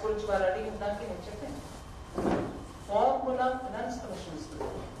 ట్యాక్స్ గురించి వారు అడిగిన దానికి నేను చెప్పాను. ఫార్ములా ఫినాన్స్ కమిషన్ ఇస్తుంది.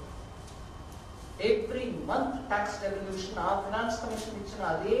 ఎవ్రీ మంత్ ట్యాక్స్ రెవల్యూషన్ ఆ ఫినాన్స్ కమిషన్ ఇచ్చిన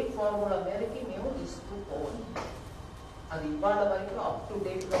అదే ఫార్ములా మేరకి మేము ఇస్తూ పోవాలి. అది ఇవాళ వరకు అప్ టు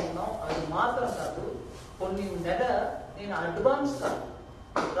డేట్ గా ఉన్నాం. అది మాత్రం కాదు, కొన్ని నెల నేను అడ్వాన్స్ కాదు,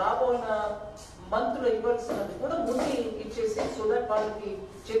 రాబోయిన మంత్లో ఇవ్వాల్సినది కూడా ముందు ఇచ్చేసి, సో దట్ వాళ్ళకి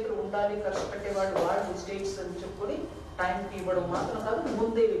చేతులు ఉండాలి, ఖర్చు పెట్టేవాళ్ళు వాళ్ళు స్టేట్స్ అని చెప్పుకొని టైంకి ఇవ్వడం మాత్రం కాదు,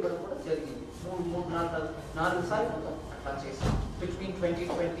 ముందే ఇవ్వడం కూడా జరిగింది. 4 సార్లు మొత్తం అట్లా చేసాం between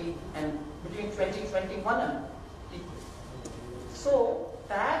 2020 and between 2021 and so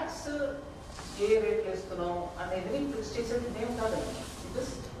tax ఏ రేట్లు వేస్తున్నాం అనేది ఫిక్స్ చేసేది మేము కాదండి. It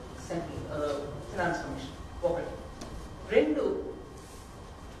is central finance commission. 1. 2,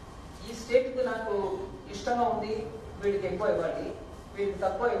 ఈ స్టేట్కి నాకు ఇష్టంగా ఉంది, వీడికి ఎక్కువ ఇవ్వాలి, వీడికి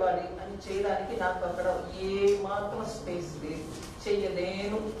తక్కువ ఇవ్వాలి అని చేయడానికి నాకు అక్కడ ఏ మాత్రం స్పేస్ లేదు,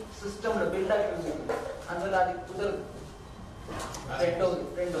 చెయ్యలేను. సిస్టంలో బిల్డ్ అయిపోయింది, అందులో అది కుదరదు. 2.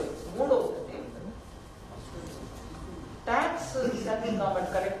 3, ట్యాక్స్ సెంట్రల్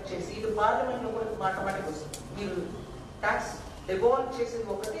గవర్నమెంట్ కలెక్ట్ చేసి ఇది పార్లమెంట్ లో కూడా ఆటోమేటిక్ వస్తుంది. మీరు ట్యాక్స్ డివాల్వ్ చేసేది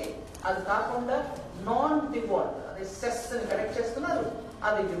ఒకటి, అది కాకుండా నాన్ డివాల్వ్ అదే సెస్ ని కలెక్ట్ చేస్తున్నారు,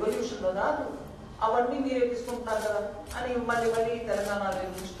 అది డివల్యూషన్ లో రాదు, అవన్నీ మీరే తీసుకుంటున్నారు కదా అని మళ్ళీ తెలంగాణ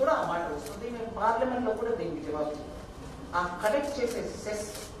నుంచి కూడా ఆ మాట వస్తుంది. మేము పార్లమెంట్ లో కూడా దీనికి జవాబు చెప్తాం. ఆ కలెక్ట్ చేసే సెస్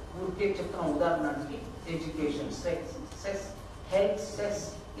ఊరికే చెప్తున్నాం. ఉదాహరణకి ఎడ్యుకేషన్ సెస్, హెల్త్ సెస్,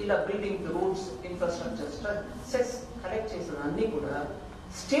 ఇలా building roads infrastructure cess collect చేసిన అన్ని కూడా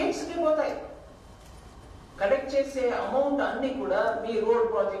స్టేట్స్ కి పోతాయి. కలెక్ట్ చేసే అమౌంట్ అన్ని కూడా మీ రోడ్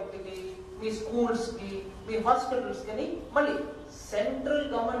ప్రాజెక్ట్ కి, మీ స్కూల్స్ కి, మీ హాస్పిటల్స్ కి, మళ్ళీ సెంట్రల్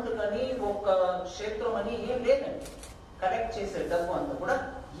గవర్నమెంట్ కానీ ఒక క్షేత్రం అని ఏం లేదండి. కలెక్ట్ చేసే డబ్బు అంతా కూడా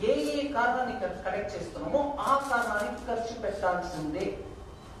ఏ కారణానికి కలెక్ట్ చేస్తున్నామో ఆ కారణానికి ఖర్చు పెట్టాల్సిందే.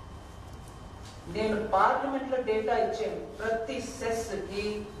 నేను పార్లమెంట్ లో డేటా ఇచ్చాను. ప్రతి సెస్ కి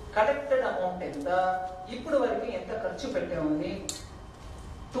కలెక్టెడ్ అమౌంట్ ఎంత, ఇప్పుడు వరకు ఎంత ఖర్చు పెట్టామని.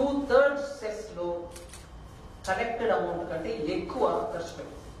 2/3 సెస్ లో కలెక్టెడ్ అమౌంట్ కంటే ఎక్కువ ఖర్చు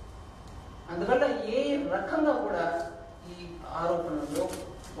పెట్టాం. అందువల్ల ఏ రకంగా కూడా ఈ ఆరోపణలో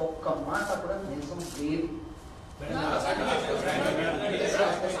ఒక్క మాట కూడా నిజం లేదు. The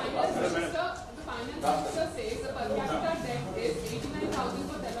finance minister says the per capita debt is 89,000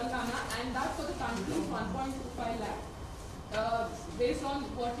 for Telangana and that for the country is 1.25 lakh. Based on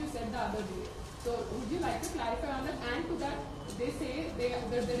what you said the other day. So would you like to clarify on that? And to that, they say the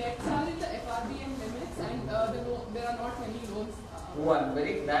debts are in the FRBM limits and there are not many loans. Oh, I'm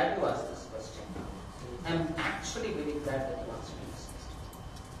very glad you asked this question. I'm actually very glad that you asked me this question.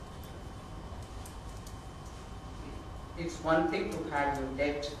 It's one thing to have your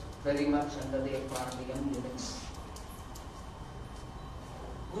debt very much under the FRBM limits.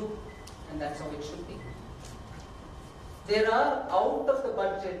 Good, and that's how it should be. There are out of the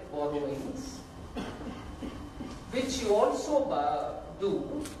budget borrowings, which you also do,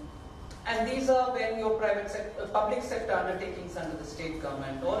 and these are when your public sector undertakings under the state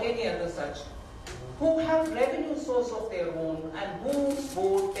government or any other such, who have revenue source of their own and whose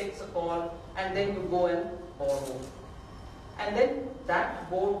board takes a call and then you go and borrow. And then that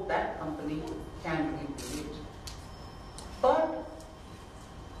board, that company can repay it. But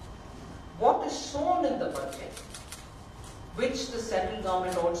what is shown in the budget, which the central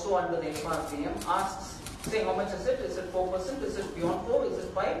government also under the FRBM asks, say how much is it? Is it 4%? Is it beyond 4? Is it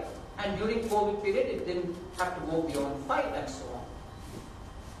 5? And during COVID period, it didn't have to go beyond 5 and so on.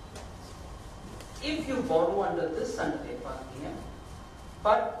 If you borrow under the FRBM,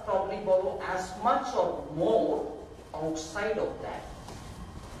 but probably borrow as much or more outside of that,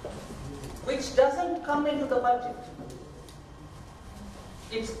 which doesn't come into the budget.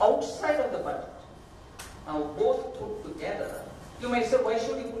 It's outside of the budget. Now both put together, you may say, why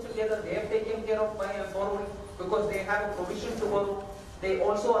should you put together? They have taken care of borrowing because they have a provision to borrow. They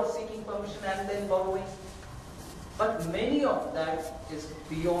also are seeking permission and then borrowing. But many of that is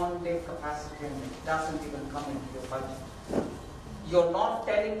beyond their capacity and it doesn't even come into your budget. You're not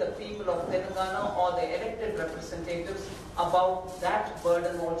telling the people of Telangana or the elected representatives about that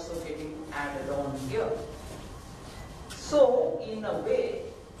burden also getting added on here. So, in a way,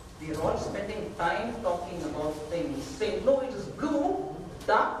 we are all spending time talking about things, saying, no, it is blue,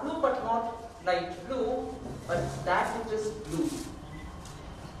 dark blue but not light blue, but that which is blue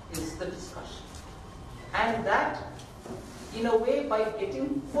is the discussion. And that, in a way, by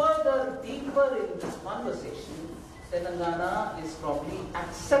getting further, deeper in this conversation, Telangana is probably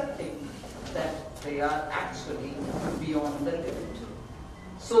accepting that they are actually beyond the limit.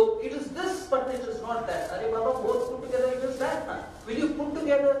 So it is this, but it is not that. Are Baba, both put together, it is that. Will you put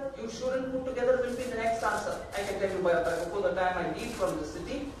together? You shouldn't put together will be the next answer. I can tell you before the time I leave from the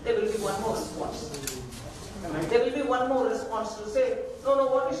city, there will be one more response. There will be one more response to say, no,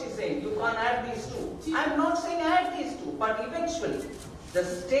 what is she saying? You can't add these two. I'm not saying add these two, but eventually the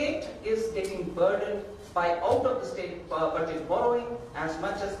state is getting burdened by out of the state budget borrowing as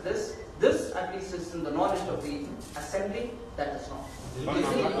much as this. This at least is in the knowledge of the assembly, that is not. For the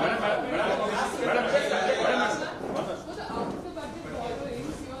out of the budget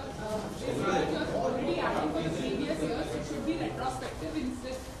borrowings, you are already acting for the previous years. It should be retrospective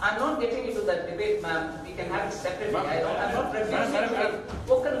instead. I'm not getting into that debate, ma'am. We can have it separately. I'm not refusing to it.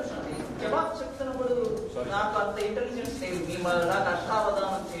 ఒక్క నిమిషం జవాబు చెప్తున్నప్పుడు నాకు అంత intelligence లేదు. నాకు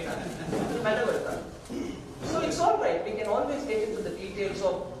అష్టావధానం చేయడానికి మెల్లబెడతాను. So it's all right. We can always get into the details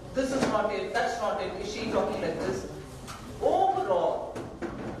of this is not it, that's not it. Is she talking like this? Overall,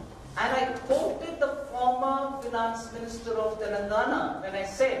 and I quoted the former finance minister of Telangana when I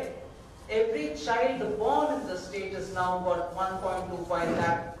said every child born in the state has now got 1.25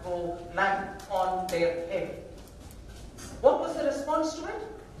 lakh on their head. What was the response to it?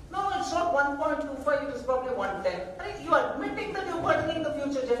 No, it's not 1.25, it is probably 110. You are admitting that you're burdening the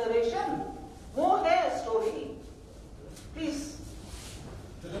future generation. Go there, story. Please.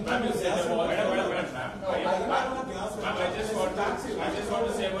 Ma'am, you said about ma'am, I just want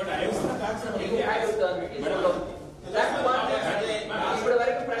to say about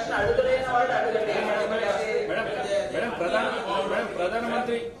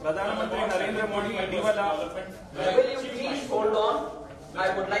ప్రధానమంత్రి నరేంద్ర మోడీ ఇటీవల Will you please hold on? I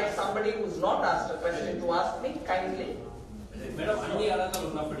would like somebody who's not asked a question to ask me kindly. Madam, అన్ని ఆధారాలు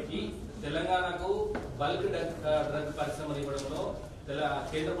ఉన్నప్పటికీ తెలంగాణకు bulk drug పరిశ్రమలు ఇవ్వడంలో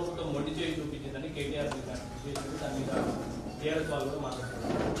కేంద్ర ప్రభుత్వం మొండి చేయి చూపించిందని కేటీఆర్ దాని మీద టీఆర్ఎస్ వాళ్ళు కూడా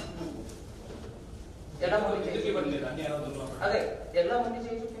మాట్లాడుతున్నారు. ఇవ్వట్లేదు అన్ని ఆధారాలు. అదే ఎలా మొండి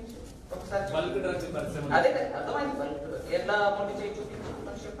చేయి చూపించు ఒకసారి. బల్క్ డ్రగ్ పరిశ్రమ అదే అర్థమైంది. బల్క్ ఎలా మొండి చేయి చూపించు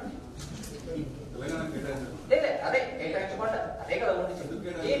చెప్పండి. లేదు అదే కేటాయించకుండా అదే కదా మొండి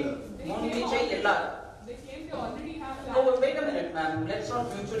చేయి. మొండి చేయి ఎలా? Oh, wait a minute, ma'am. Let's not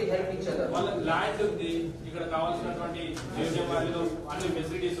mutually help each other. వాళ్ళ ల్యాండ్ ఉంది, ఇక్కడ కావాల్సినటువంటి మ్యూజియం వారిలో అన్ని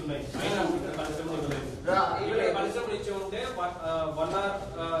ఫెసిలిటీస్ ఉన్నాయి, అయినా ఇక్కడ పరిశ్రమలు ఇవ్వలేదు. ఇక్కడ పరిశ్రమలు ఇచ్చి ఉంటే 1 or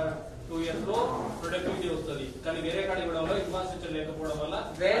 2 years లో ప్రొడక్టివిటీ వస్తుంది, కానీ వేరే కాడ ఇవ్వడం వల్ల ఇన్ఫ్రాస్ట్రక్చర్ లేకపోవడం వల్ల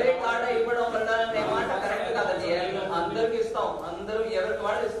వేరే కాడ ఇవ్వడం వల్ల మాట కరెక్ట్ కాదండి. అందరికి ఇస్తాం, అందరూ ఎవరికి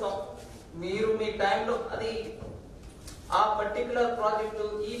వాళ్ళు ఇస్తాం. మీరు మీ టైంలో అది ఆ పర్టికులర్ ప్రాజెక్టు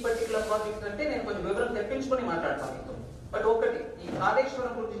ఈ పర్టికులర్ ప్రాజెక్ట్ అంటే నేను కొంచెం వివరం తెప్పించుకొని మాట్లాడతాను మీతో. బట్ ఒకటి ఈ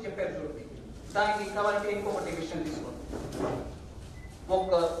కాళేశ్వరం గురించి చెప్పారు చూడండి, దానికి కావాలంటే ఇంకొకటి విషయం తీసుకోండి.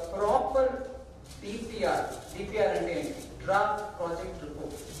 ఒక ప్రాపర్ డిపిఆర్ అంటే ఏంటి? Draft project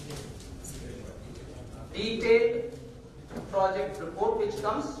report, detailed project report which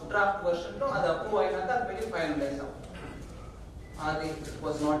comes draft version లో అది అప్రూవ్ అయినాక అది వెళ్ళి ఫైనలైజ్ అవుతుంది. అది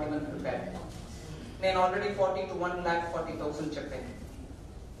వాజ్ నాట్ ఈవెన్ ప్రిపేర్డ్. నేను ఆల్రెడీ 40 to 1,40,000 చెప్పాను.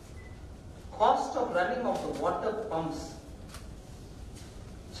 Cost of running of the water pumps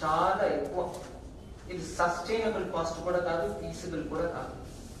చాలా ఎక్కువ. ఇది సస్టైనబుల్ కాస్ట్ కూడా కాదు, ఫీజిబుల్ కూడా కాదు.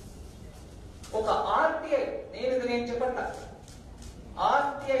 ఒక ఆర్టీఐ, నేను చెప్పట్ల,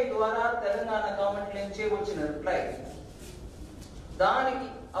 ఆర్టీఐ ద్వారా తెలంగాణ గవర్నమెంట్ నుంచి వచ్చిన రిప్లై దానికి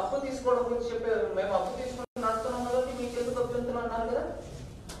అప్పు తీసుకోవడం గురించి చెప్పారు. మేము అప్పు తీసుకుని నడుస్తున్నాం కాబట్టి మీకు ఎందుకు అభ్యంతరం అన్నారు కదా,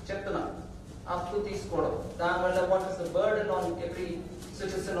 చెప్తున్నా. అప్పు తీసుకోవడం దానివల్ల what is the burden on every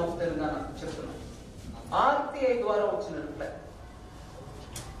citizen of Telangana చెప్తున్నా. ఆర్టీఐ ద్వారా వచ్చిన రిప్లై,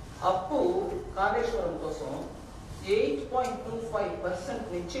 అప్పు కాళేశ్వరం కోసం 8.25%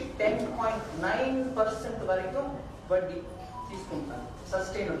 నుంచి 10.9% వరకు వడ్డీ తీసుకుంటారు.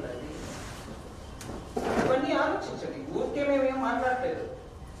 సస్టైనబుల్ అది. ఇవన్నీ ఆలోచించండి, ఊరికే మేమేం మాట్లాడలేదు.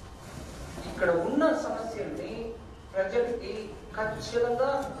 ఇక్కడ ఉన్న సమస్యల్ని ప్రజలకి ఖచ్చితంగా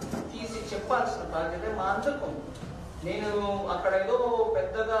తీసి చెప్పాల్సిన బాధ్యత మా అందరికీ ఉంది. నేను అక్కడ ఏదో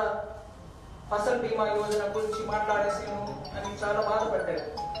పెద్దగా ఫసల్ బీమా యోజన గురించి మాట్లాడేసాము అని చాలా బాధపడ్డారు.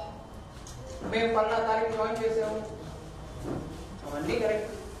 మేము పల్లా తారీఖు జాయిన్ చేసాము, అవన్నీ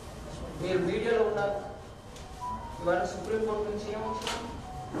కరెక్ట్. మీరు మీడియాలో ఉన్నారు. ఇవాళ సుప్రీంకోర్టు నుంచి ఏమొచ్చింది?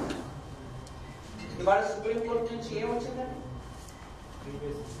 ఇవాళ సుప్రీంకోర్టు నుంచి ఏమొచ్చిందండి?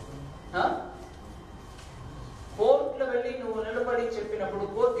 కోర్టులో వెళ్ళి నువ్వు నిలబడి చెప్పినప్పుడు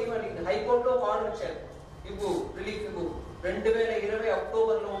కోర్టు ఏమడిగింది? హైకోర్టులో ఆర్డర్ ఇచ్చారు, ఇవ్వు రిలీఫ్ ఇవ్వు. 2020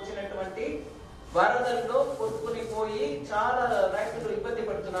 అక్టోబర్లో వచ్చినటువంటి వరదల్లో కొట్టుకుని పోయి చాలా రైతులు ఇబ్బంది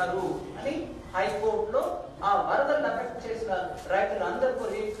పడుతున్నారు అని హైకోర్టులో ఆ వరదలను అఫెక్ట్ చేసిన రైతులు అందరికీ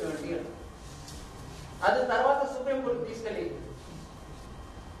రిలీఫ్ ఇవ్వండి. అది తర్వాత సుప్రీంకోర్టు తీసుకెళ్ళి,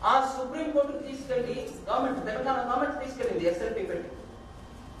 ఆ సుప్రీంకోర్టుకు తీసుకెళ్లి గవర్నమెంట్, తెలంగాణ గవర్నమెంట్ తీసుకెళ్ళింది ఎస్ఎల్పి పెట్టి.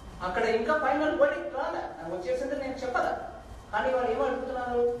 అక్కడ ఇంకా ఫైనల్ వర్డిక్ట్ రాలే, వచ్చేసింది నేను చెప్పదా. కానీ వాళ్ళు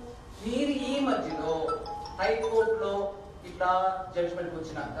ఏమడుగుతున్నారు? మీరు ఈ మధ్యలో హైకోర్టులో ఇట్లా జడ్జిమెంట్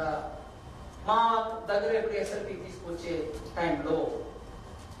వచ్చినాక మా దగ్గర ఎప్పుడు ఎస్ఎల్పి తీసుకొచ్చే టైంలో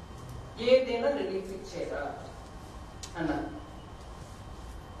ఏదైనా రిలీఫ్ ఇచ్చేదా అన్నారు.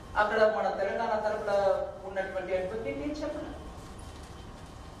 అక్కడ మన తెలంగాణ తరపున ఉన్నటువంటి అడ్వకేట్ ఏం చెప్పను.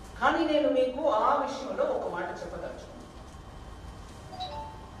 కానీ నేను మీకు ఆ విషయంలో ఒక మాట చెప్పదలుచుకున్నాను.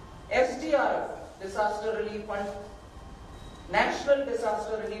 SDRF, disaster relief fund, national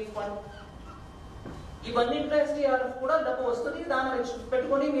disaster relief fund, ఇవన్నింటిలో SDRF కూడా డబ్బు వస్తుంది, దాన్ని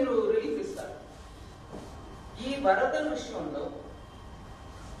పెట్టుకొని మీరు రిలీఫ్ ఇస్తారు. ఈ వరదల విషయంలో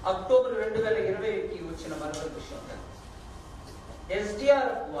అక్టోబర్ 2020కి వచ్చిన వరదల విషయంలో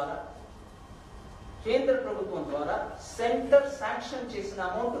SDRF ద్వారా కేంద్ర ప్రభుత్వం ద్వారా సెంటర్ శాంక్షన్ చేసిన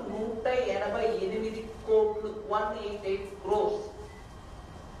అమౌంట్ 188 కోట్లు, 188 crores,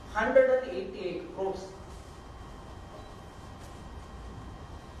 188 crores.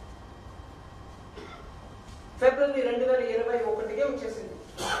 ఫిబ్రవరి 2021కే వచ్చేసింది.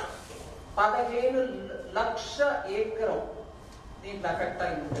 15 లక్షల ఎకరం దీంట్లో ఎఫెక్ట్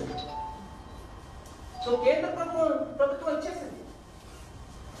అయింది. సో కేంద్ర ప్రభుత్వం వచ్చేసింది.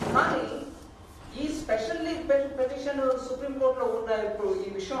 కానీ ఈ స్పెషల్ పిటిషన్ సుప్రీంకోర్టులో ఉన్న ఇప్పుడు ఈ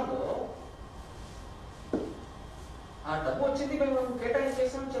విషయంలో ఆ డబ్బు వచ్చింది, మేము కేటాయింపు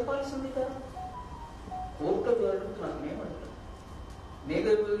చేసామని చెప్పాల్సింది కదా. కోర్టులో అడుగుతున్నాను, మేము అడుగుతున్నాం.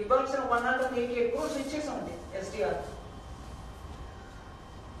 మీరు ఇవ్వాల్సిన 188 crores ఇచ్చేసామండి SDR.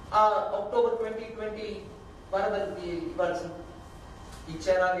 ఆ అక్టోబర్ 2020 వరదలకి ఇవ్వాల్సింది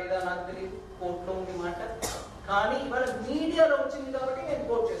ఇచ్చారా లేదా నాకు తెలియదు, కోర్టులో ఉంది మాట. కానీ ఇవాళ మీడియాలో వచ్చింది కాబట్టి నేను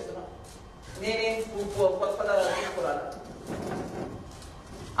కోర్టు చేస్తున్నాను. నేనేం కొత్తగా తీసుకురాలి.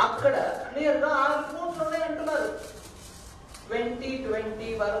 అక్కడ క్లియర్ గా ఆ రిపోర్ట్లోనే అంటున్నారు 2020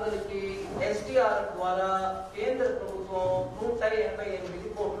 వరదలకి SDRF ద్వారా కేంద్ర ప్రభుత్వం 188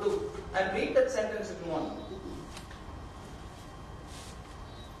 కోట్లు. I read that sentence if you want.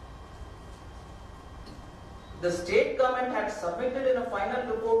 The state government had submitted in a final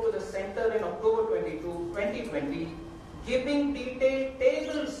report to the center in October 2020 giving detailed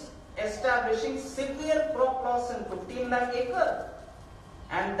tables establishing severe crop loss in 15 lakh acre,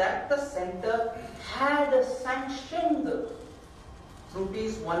 and that the center had sanctioned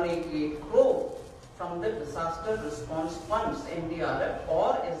rupees 188 crore from the disaster response funds NDRF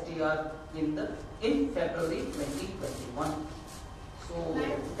or SDR in February 2021. So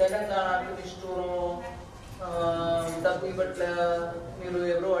Telangana Minister డబ్బు ఇవ్వట్ల మీరు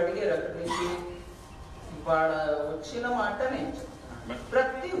ఎవరో అడిగారు అక్కడి నుంచి ఇవాళ వచ్చిన మాట నేను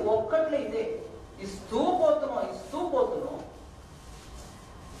ప్రతి ఒక్కట్లో ఇదే ఇస్తూ పోతున్నాం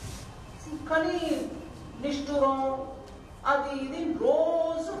కానీ నిష్ఠూరం అది ఇది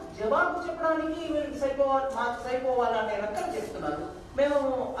రోజు జవాబు చెప్పడానికి మాకు సరిపోవాలనే రకం చెప్తున్నారు. మేము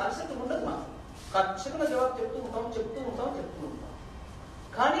అలసట ఉండదు, మాకు ఖచ్చితంగా జవాబు చెప్తూ ఉంటాం.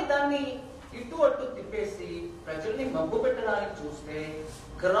 కానీ దాన్ని ఇటు అటు తిప్పేసి ప్రజల్ని మబ్బు పెట్టడానికి చూస్తే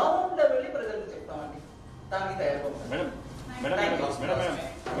గ్రౌండ్ లో వెళ్ళి ప్రజలకు చెప్తామండి. దానికి తయారవుతాం.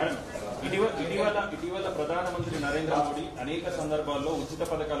 ఇటీవల ప్రధానమంత్రి నరేంద్ర మోడీ అనేక సందర్భాల్లో ఉచిత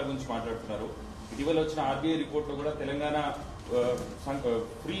పథకాల గురించి మాట్లాడుతున్నారు. ఇటీవల వచ్చిన ఆర్బీఐ రిపోర్ట్ లో కూడా తెలంగాణ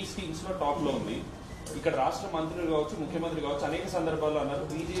ఫ్రీ స్కీమ్స్ లో టాప్ లో ఉంది. ఇక్కడ రాష్ట్ర మంత్రులు కావచ్చు, ముఖ్యమంత్రి కావచ్చు అనేక సందర్భాల్లో అన్నారు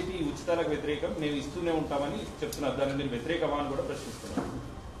బీజేపీ ఉచితాలకు వ్యతిరేకం, మేము ఇస్తూనే ఉంటామని చెప్తున్నారు. దాన్ని మీరు వ్యతిరేకమా అని కూడా ప్రశ్నిస్తున్నారు.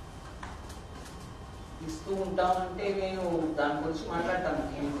 ఇస్తూ ఉంటామంటే నేను దాని గురించి మాట్లాడతాను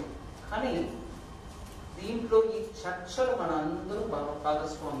ఏంటి, కానీ దీంట్లో ఈ చర్చలు మన అందరూ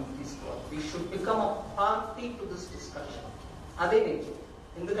భాగస్వామ్యం తీసుకోవాలి. We should become a party to this discussion. అదే నేను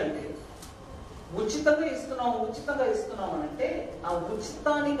ఎందుకంటే ఉచితంగా ఇస్తున్నాం అని అంటే ఆ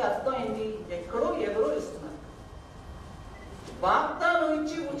ఉచితానికి అర్థం ఏంటి? ఎక్కడో ఎవరో ఇస్తున్నారు. వాగ్దానం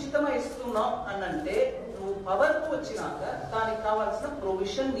ఇచ్చి ఉచితంగా ఇస్తున్నాం అని అంటే నువ్వు పవర్ కు వచ్చినాక దానికి కావాల్సిన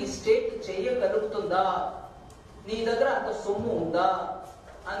ప్రొవిజన్ నీ స్టేట్ చేయగలుగుతుందా? నీ దగ్గర అంత సొమ్ము ఉందా,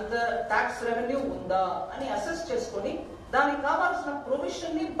 అంత ట్యాక్స్ రెవెన్యూ ఉందా అని అసెస్ చేసుకొని దానికి కావాల్సిన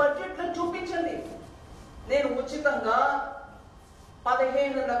ప్రొవిజన్ ని బడ్జెట్ లో చూపించండి. నేను ఉచితంగా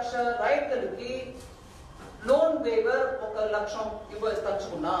 15 లక్షల రైతులకి లోన్ వేవర్ 1 లక్షం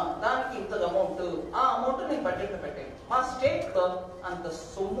తచ్చుకున్నా, దానికి ఇంత అమౌంట్, ఆ అమౌంట్ నేను బడ్జెట్ లో పెట్టాను. మా స్టేట్ లో అంత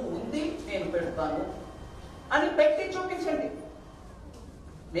సొమ్ము ఉంది, నేను పెడతాను అని పెట్టి చూపించండి.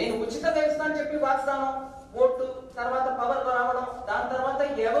 నేను ఉచితంగా ఇస్తానని చెప్పి వాగ్దానం, ఓటు, తర్వాత పవర్ రావడం, దాని తర్వాత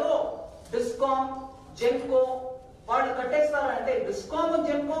ఎవరో డిస్కామ్, జెన్కో వాళ్ళు కట్టేస్తారంటే డిస్కామ్,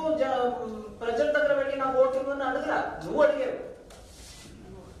 జెన్కో ప్రజల దగ్గర వెళ్ళి నా ఓటు అడగరా, నువ్వు అడిగావు.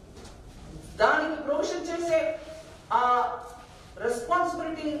 దానికి ప్రొవిజన్ చేసే ఆ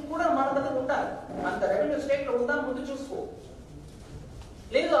రెస్పాన్సిబిలిటీ కూడా మన దగ్గర ఉండాలి. అంత రెవెన్యూ స్టేట్ లో ఉందా ముందు చూసుకో.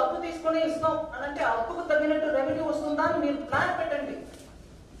 లేదు అప్పు తీసుకొని ఇస్తాం అని అంటే అప్పుకు తగినట్టు రెవెన్యూ వస్తుందా అని మీరు ప్లాన్ పెట్టండి.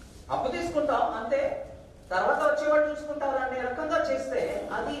 అప్పు తీసుకుంటాం అంతే, తర్వాత వచ్చేవాళ్ళు చూసుకుంటారు అనే రకంగా చేస్తే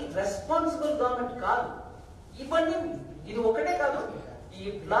అది రెస్పాన్సిబుల్ గవర్నమెంట్ కాదు. ఇవన్నీ ఇది ఒకటే కాదు,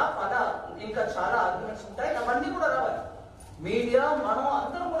 ఇలా ఇంకా చాలా ఆర్గ్యుమెంట్స్ ఉంటాయి, అవన్నీ కూడా రావాలి. మీడియా మనం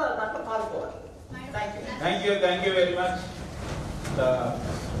అందరం కూడా దాంట్లో పాల్గొవాలి. Thank you very much.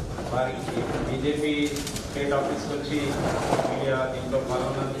 వారికి బీజేపీ స్టేట్ ఆఫీస్ వచ్చి మీడియా దీంట్లో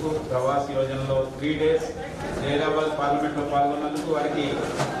పాల్గొన్నందుకు, ప్రవాస్ యోజనలో 3 days హైదరాబాద్ పార్లమెంట్ లో పాల్గొన్నందుకు వారికి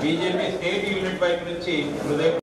బీజేపీ స్టేట్ యూనిట్ వైపు నుంచి హృదయ